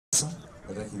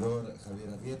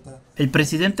El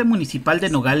presidente municipal de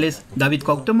Nogales,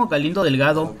 Cuauhtémoc Galindo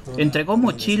Delgado, entregó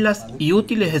mochilas y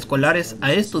útiles escolares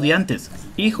a estudiantes,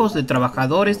 hijos de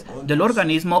trabajadores del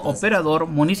Organismo Operador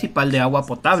Municipal de Agua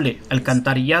Potable,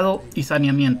 Alcantarillado y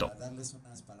Saneamiento.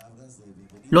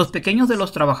 Los pequeños de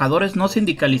los trabajadores no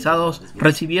sindicalizados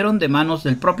recibieron de manos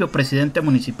del propio presidente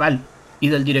municipal y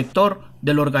del director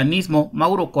del organismo,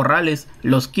 Mauro Corrales,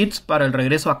 los kits para el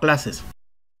regreso a clases.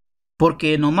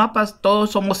 Porque en Oomapas todos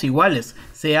somos iguales,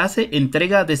 se hace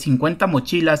entrega de 50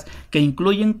 mochilas que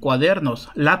incluyen cuadernos,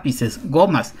 lápices,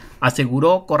 gomas,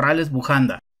 aseguró Corrales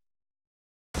Bujanda.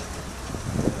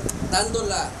 Dando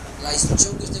la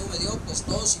instrucción que usted me dio, pues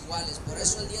todos iguales. Por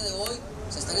eso el día de hoy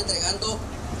se están entregando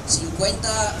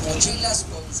 50 mochilas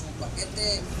con su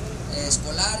paquete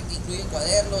escolar que incluye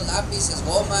cuadernos, lápices,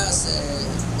 gomas,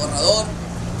 borrador,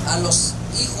 a los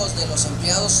hijos de los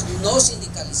empleados no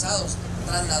sindicalizados,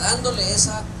 trasladándole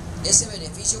ese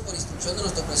beneficio por instrucción de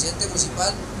nuestro presidente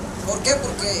municipal. ¿Por qué?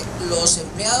 Porque los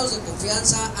empleados de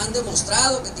confianza han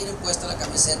demostrado que tienen puesta la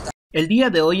camiseta. El día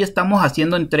de hoy estamos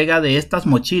haciendo entrega de estas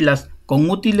mochilas con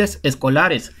útiles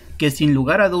escolares que sin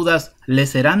lugar a dudas les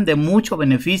serán de mucho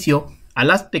beneficio a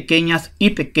las pequeñas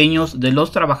y pequeños de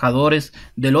los trabajadores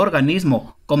del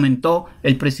organismo, comentó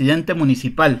el presidente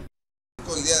municipal.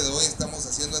 El día de hoy estamos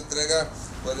haciendo entrega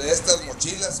de estas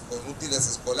mochilas con útiles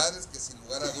escolares que sin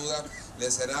lugar a duda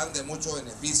les serán de mucho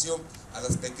beneficio a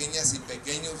las pequeñas y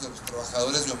pequeños de los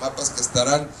trabajadores de Oomapas que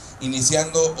estarán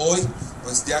iniciando hoy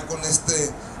pues ya con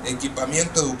este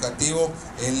equipamiento educativo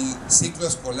el ciclo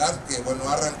escolar que bueno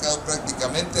ha arrancado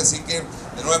prácticamente, así que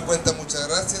de nueva cuenta muchas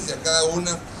gracias y a cada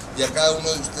una y a cada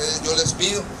uno de ustedes yo les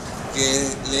pido que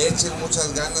le echen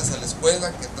muchas ganas a la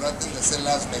escuela, que traten de ser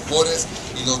las mejores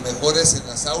y los mejores en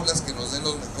las aulas, que nos den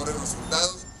los mejores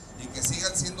resultados y que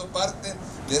sigan siendo parte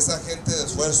de esa gente de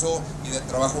esfuerzo y de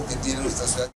trabajo que tiene nuestra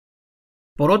ciudad.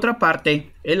 Por otra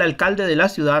parte, el alcalde de la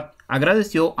ciudad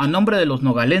agradeció a nombre de los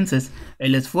nogalenses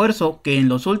el esfuerzo que en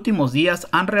los últimos días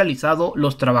han realizado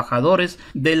los trabajadores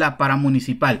de la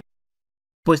paramunicipal,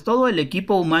 pues todo el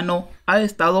equipo humano ha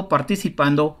estado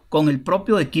participando con el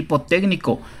propio equipo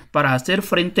técnico para hacer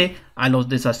frente a los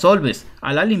desasolves,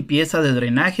 a la limpieza de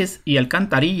drenajes y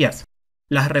alcantarillas,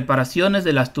 las reparaciones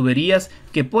de las tuberías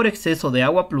que por exceso de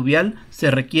agua pluvial se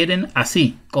requieren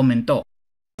así, comentó.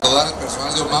 Todo el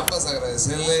personal de Oomapas,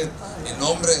 agradecerle en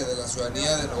nombre de la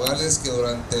ciudadanía de Nogales que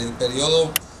durante el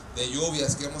periodo de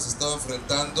lluvias que hemos estado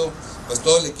enfrentando, pues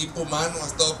todo el equipo humano ha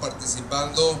estado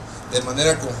participando de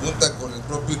manera conjunta con el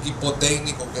propio equipo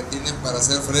técnico que tienen para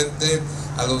hacer frente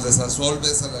a los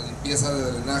desasolves, a la limpieza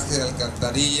de drenaje, de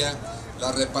alcantarilla,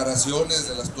 las reparaciones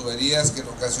de las tuberías que en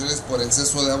ocasiones por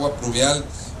exceso de agua pluvial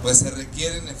pues se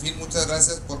requieren. En fin, muchas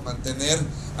gracias por mantener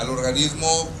al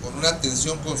organismo con una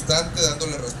atención constante,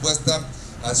 dándole respuesta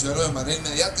al ciudadano de manera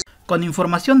inmediata. Con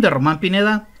información de Román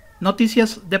Pineda,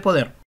 Noticias de Poder.